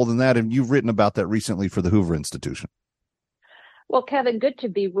bigger role than that, and you've written about that recently for the Hoover Institution. Well, Kevin, good to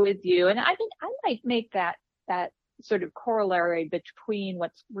be with you. And I think I might make that sort of corollary between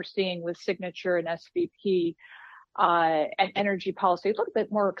what we're seeing with Signature and SVP and energy policy a little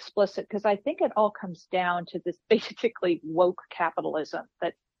bit more explicit, because I think it all comes down to this basically woke capitalism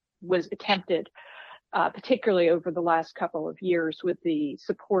that was attempted, particularly over the last couple of years with the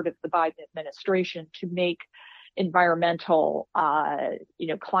support of the Biden administration, to make environmental,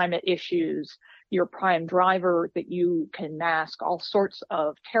 climate issues your prime driver, that you can mask all sorts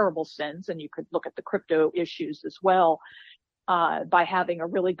of terrible sins. And you could look at the crypto issues as well, by having a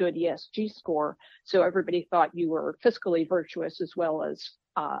really good ESG score. So everybody thought you were fiscally virtuous as well as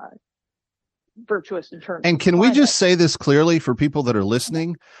virtuous in terms and of can climate. we just say this clearly for people that are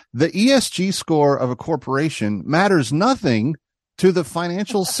listening? The ESG score of a corporation matters nothing to the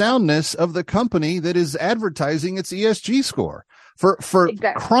financial soundness of the company that is advertising its ESG score. For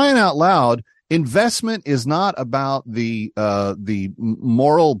exactly. Crying out loud, investment is not about the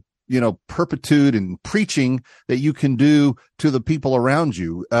moral perpetuity and preaching that you can do to the people around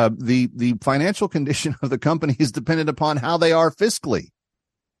you. The financial condition of the company is dependent upon how they are fiscally.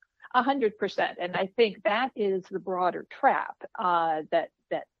 100%. And I think that is the broader trap that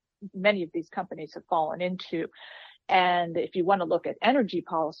many of these companies have fallen into. And if you want to look at energy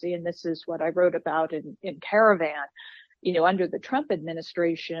policy, and this is what I wrote about in Caravan, under the Trump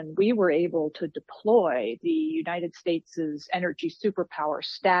administration, we were able to deploy the United States' energy superpower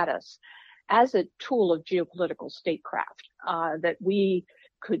status as a tool of geopolitical statecraft, that we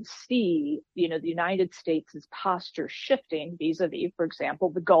could see, the United States' posture shifting vis-a-vis, for example,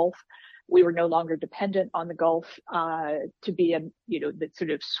 the Gulf. We were no longer dependent on the Gulf to be the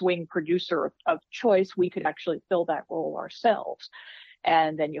sort of swing producer of choice. We could actually fill that role ourselves.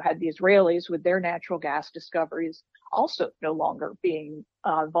 And then you had the Israelis with their natural gas discoveries also no longer being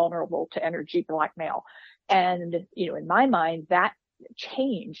vulnerable to energy blackmail. And, in my mind, that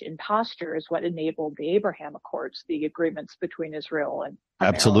change in posture is what enabled the Abraham Accords, the agreements between Israel and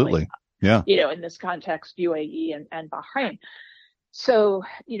absolutely Yeah. In this context, UAE and Bahrain. So,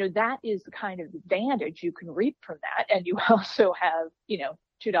 that is the kind of advantage you can reap from that. And you also have,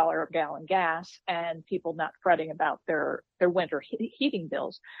 $2 a gallon gas and people not fretting about their winter heating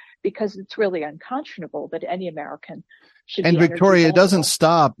bills, because it's really unconscionable that any American should And be Victoria, it doesn't vulnerable.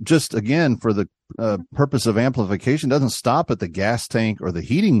 stop, just again, for the purpose of amplification, doesn't stop at the gas tank or the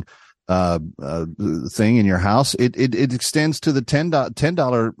heating thing in your house. It extends to the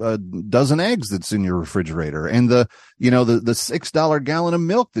 $10 dozen eggs that's in your refrigerator, and the $6 gallon of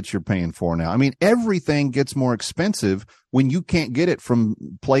milk that you're paying for now. I mean, everything gets more expensive when you can't get it from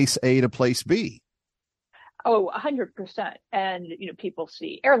place A to place B. Oh, 100%. And, people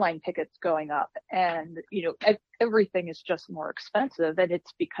see airline tickets going up and, everything is just more expensive. And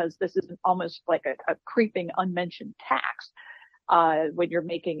it's because this is almost like a creeping unmentioned tax when you're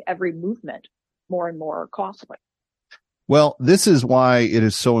making every movement more and more costly. Well, this is why it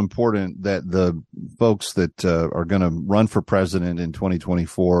is so important that the folks that are going to run for president in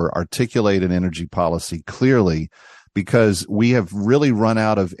 2024 articulate an energy policy clearly, because we have really run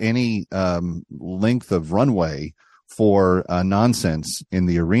out of any length of runway for nonsense in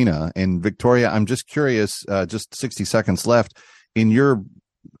the arena. And Victoria, I'm just curious, just 60 seconds left, in your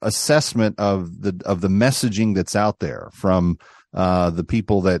assessment of the messaging that's out there from the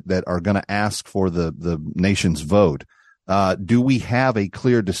people that are going to ask for the nation's vote. Do we have a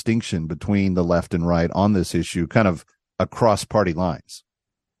clear distinction between the left and right on this issue, kind of across party lines?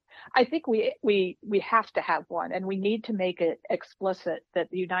 I think we have to have one, and we need to make it explicit that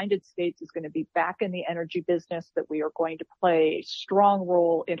the United States is going to be back in the energy business, that we are going to play a strong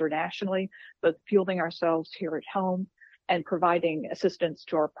role internationally, both fueling ourselves here at home and providing assistance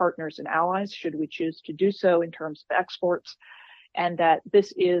to our partners and allies, should we choose to do so in terms of exports. And that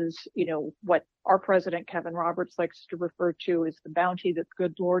this is, what our president, Kevin Roberts, likes to refer to as the bounty that the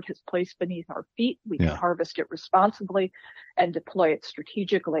good Lord has placed beneath our feet. We can harvest it responsibly and deploy it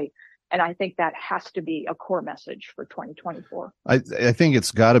strategically. And I think that has to be a core message for 2024. I think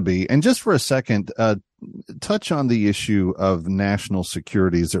it's got to be. And just for a second, touch on the issue of national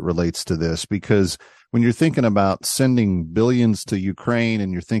security as it relates to this, because when you're thinking about sending billions to Ukraine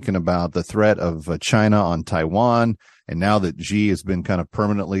and you're thinking about the threat of China on Taiwan, and now that Xi has been kind of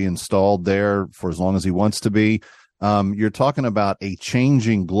permanently installed there for as long as he wants to be, you're talking about a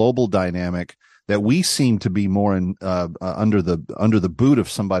changing global dynamic that we seem to be more in, under the boot of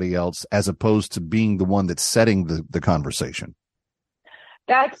somebody else, as opposed to being the one that's setting the conversation.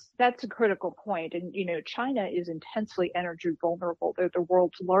 That's a critical point. And, China is intensely energy vulnerable. They're the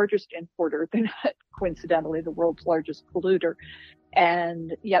world's largest importer. They're not coincidentally the world's largest polluter.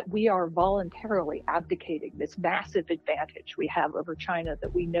 And yet we are voluntarily abdicating this massive advantage we have over China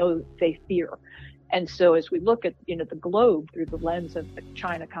that we know they fear. And so as we look at, the globe through the lens of the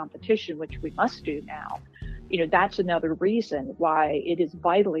China competition, which we must do now, that's another reason why it is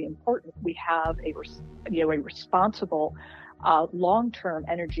vitally important we have a responsible long-term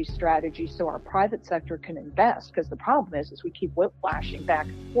energy strategy so our private sector can invest. Because the problem is we keep whiplashing back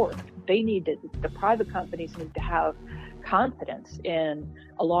and forth. The private companies need to have confidence in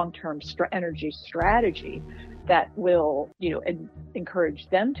a long-term energy strategy that will, encourage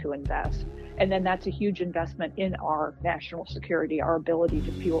them to invest. And then that's a huge investment in our national security, our ability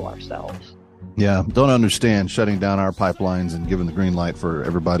to fuel ourselves. Yeah, don't understand shutting down our pipelines and giving the green light for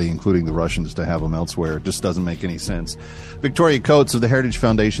everybody, including the Russians, to have them elsewhere. It just doesn't make any sense. Victoria Coates of the Heritage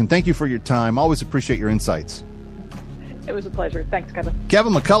Foundation, thank you for your time. Always appreciate your insights. It was a pleasure. Thanks, Kevin.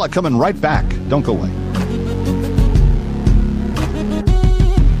 Kevin McCullough coming right back. Don't go away.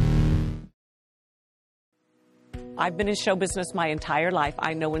 I've been in show business my entire life.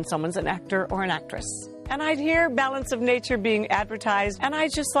 I know when someone's an actor or an actress. And I'd hear Balance of Nature being advertised, and I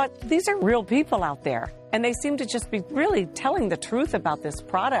just thought, these are real people out there. And they seem to just be really telling the truth about this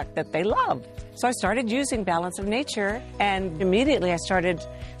product that they love. So I started using Balance of Nature, and immediately I started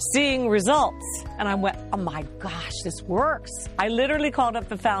seeing results. And I went, oh my gosh, this works. I literally called up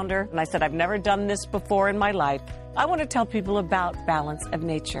the founder, and I said, I've never done this before in my life. I want to tell people about Balance of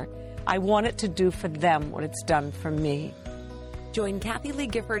Nature. I want it to do for them what it's done for me. Join Kathy Lee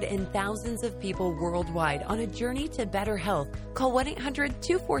Gifford and thousands of people worldwide on a journey to better health. Call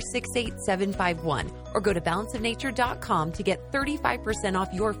 1-800-246-8751 or go to balanceofnature.com to get 35%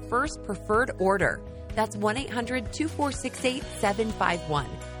 off your first preferred order. That's 1-800-246-8751.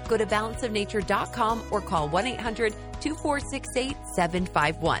 Go to balanceofnature.com or call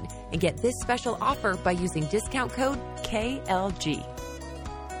 1-800-246-8751 and get this special offer by using discount code KLG.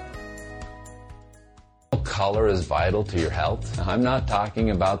 color is vital to your health? I'm not talking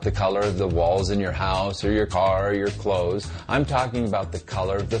about the color of the walls in your house or your car or your clothes. I'm talking about the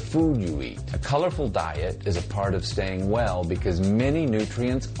color of the food you eat. A colorful diet is a part of staying well because many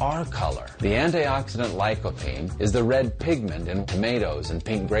nutrients are color. The antioxidant lycopene is the red pigment in tomatoes and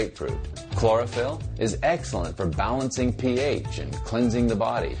pink grapefruit. Chlorophyll is excellent for balancing pH and cleansing the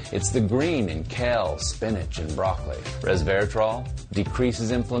body. It's the green in kale, spinach, and broccoli. Resveratrol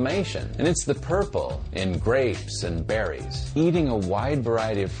decreases inflammation, and it's the purple in grapes and berries. Eating a wide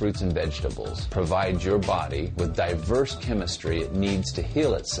variety of fruits and vegetables provides your body with diverse chemistry it needs to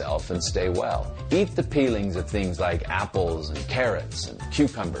heal itself and stay well. Eat the peelings of things like apples and carrots and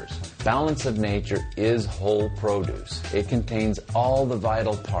cucumbers. Balance of Nature is whole produce. It contains all the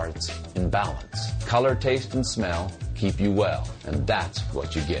vital parts in balance. Color, taste, and smell keep you well, and that's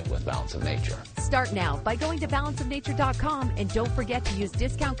what you get with Balance of Nature. Start now by going to balanceofnature.com and don't forget to use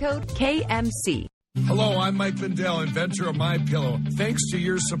discount code KMC. Hello, I'm Mike Lindell, inventor of MyPillow. Thanks to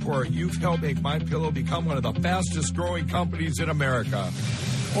your support, you've helped make MyPillow become one of the fastest growing companies in America.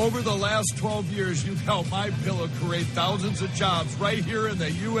 Over the last 12 years, you've helped MyPillow create thousands of jobs right here in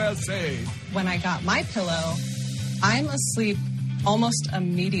the USA. When I got MyPillow, I'm asleep almost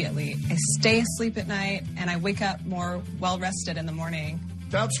immediately. I stay asleep at night and I wake up more well-rested in the morning.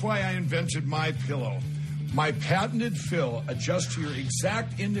 That's why I invented MyPillow. My patented fill adjusts to your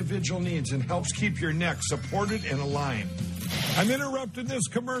exact individual needs and helps keep your neck supported and aligned. I'm interrupting this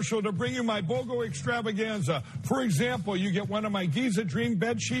commercial to bring you my BOGO extravaganza. For example, you get one of my Giza Dream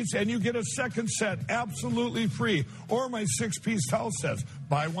bed sheets and you get a second set absolutely free. Or my 6-piece towel sets.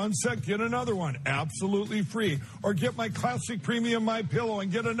 Buy one set, get another one absolutely free. Or get my classic premium MyPillow and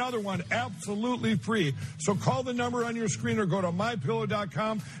get another one absolutely free. So call the number on your screen or go to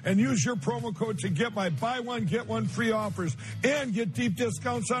MyPillow.com and use your promo code to get my buy one, get one free offers and get deep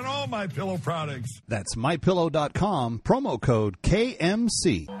discounts on all MyPillow products. That's MyPillow.com, promo code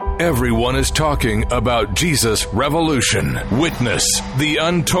KMC. Everyone is talking about Jesus Revolution. Witness the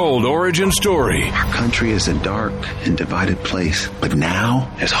untold origin story. Our country is a dark and divided place, but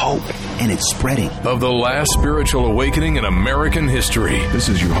now there's hope, and it's spreading. Of the last spiritual awakening in American history. This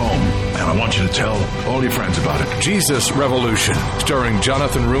is your home, and I want you to tell all your friends about it. Jesus Revolution, starring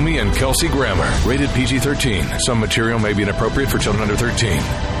Jonathan Roumie and Kelsey Grammer. Rated PG-13. Some material may be inappropriate for children under 13.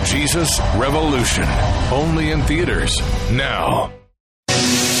 Jesus Revolution. Only in theaters now.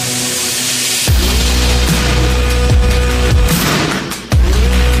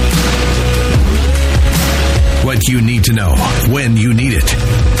 What you need to know when you need it.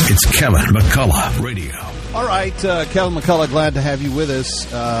 It's Kevin McCullough Radio. All right, Kevin McCullough, glad to have you with us.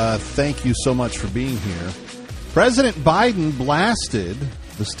 Thank you so much for being here. President Biden blasted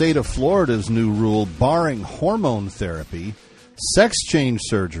the state of Florida's new rule barring hormone therapy, sex change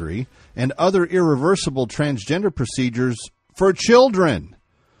surgery, and other irreversible transgender procedures for children,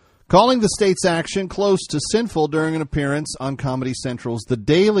 calling the state's action close to sinful during an appearance on Comedy Central's The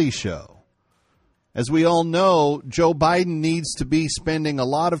Daily Show. As we all know, Joe Biden needs to be spending a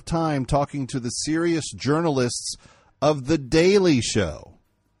lot of time talking to the serious journalists of The Daily Show.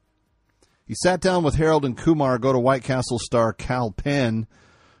 He sat down with Harold and Kumar, Go to White Castle star Kal Penn,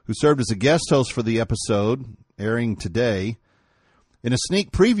 who served as a guest host for the episode, airing today. In a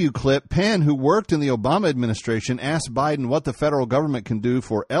sneak preview clip, Penn, who worked in the Obama administration, asked Biden what the federal government can do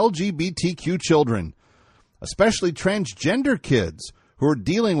for LGBTQ children, especially transgender kids, who are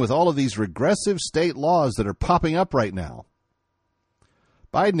dealing with all of these regressive state laws that are popping up right now.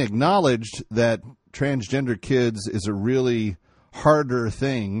 Biden acknowledged that transgender kids is a really harder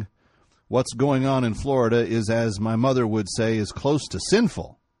thing. What's going on in Florida is, as my mother would say, is close to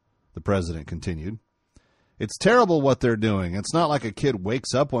sinful, the president continued. It's terrible what they're doing. It's not like a kid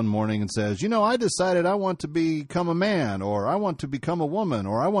wakes up one morning and says, I decided I want to become a man, or I want to become a woman,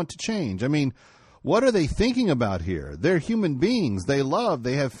 or I want to change. I mean, what are they thinking about here? They're human beings. They love.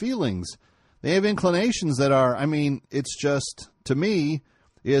 They have feelings. They have inclinations that are, it's just, to me,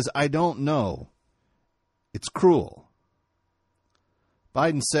 I don't know. It's cruel.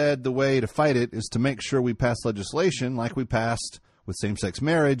 Biden said the way to fight it is to make sure we pass legislation like we passed with same-sex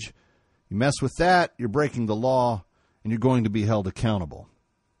marriage. You mess with that, you're breaking the law, and you're going to be held accountable.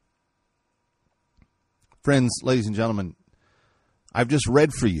 Friends, ladies and gentlemen, I've just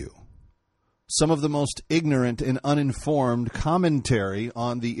read for you some of the most ignorant and uninformed commentary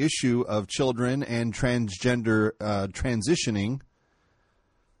on the issue of children and transgender transitioning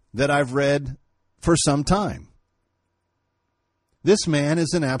that I've read for some time. This man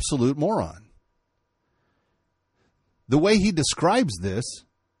is an absolute moron. The way he describes this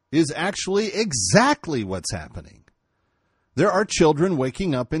is actually exactly what's happening. There are children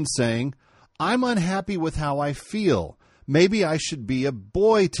waking up and saying, I'm unhappy with how I feel. Maybe I should be a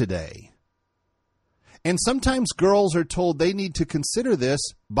boy today. And sometimes girls are told they need to consider this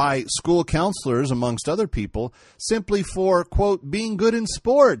by school counselors, amongst other people, simply for, quote, being good in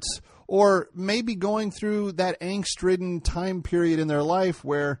sports, or maybe going through that angst-ridden time period in their life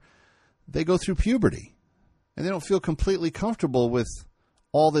where they go through puberty and they don't feel completely comfortable with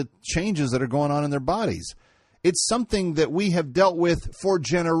all the changes that are going on in their bodies. It's something that we have dealt with for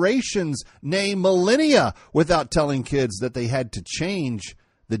generations, nay, millennia, without telling kids that they had to change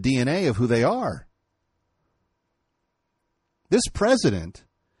the DNA of who they are. This president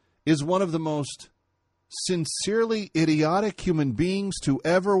is one of the most sincerely idiotic human beings to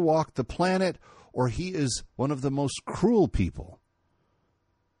ever walk the planet, or he is one of the most cruel people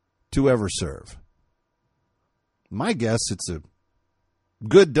to ever serve. My guess, it's a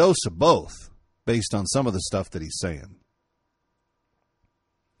good dose of both, based on some of the stuff that he's saying.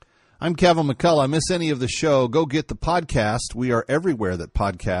 I'm Kevin McCullough. Miss any of the show, go get the podcast. We are everywhere that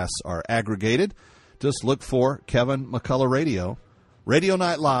podcasts are aggregated. Just look for Kevin McCullough Radio, Radio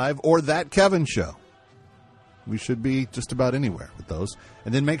Night Live, or That Kevin Show. We should be just about anywhere with those.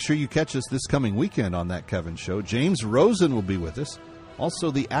 And then make sure you catch us this coming weekend on That Kevin Show. James Rosen will be with us.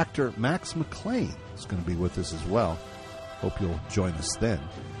 Also, the actor Max McLean is going to be with us as well. Hope you'll join us then.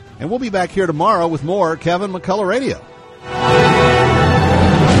 And we'll be back here tomorrow with more Kevin McCullough Radio.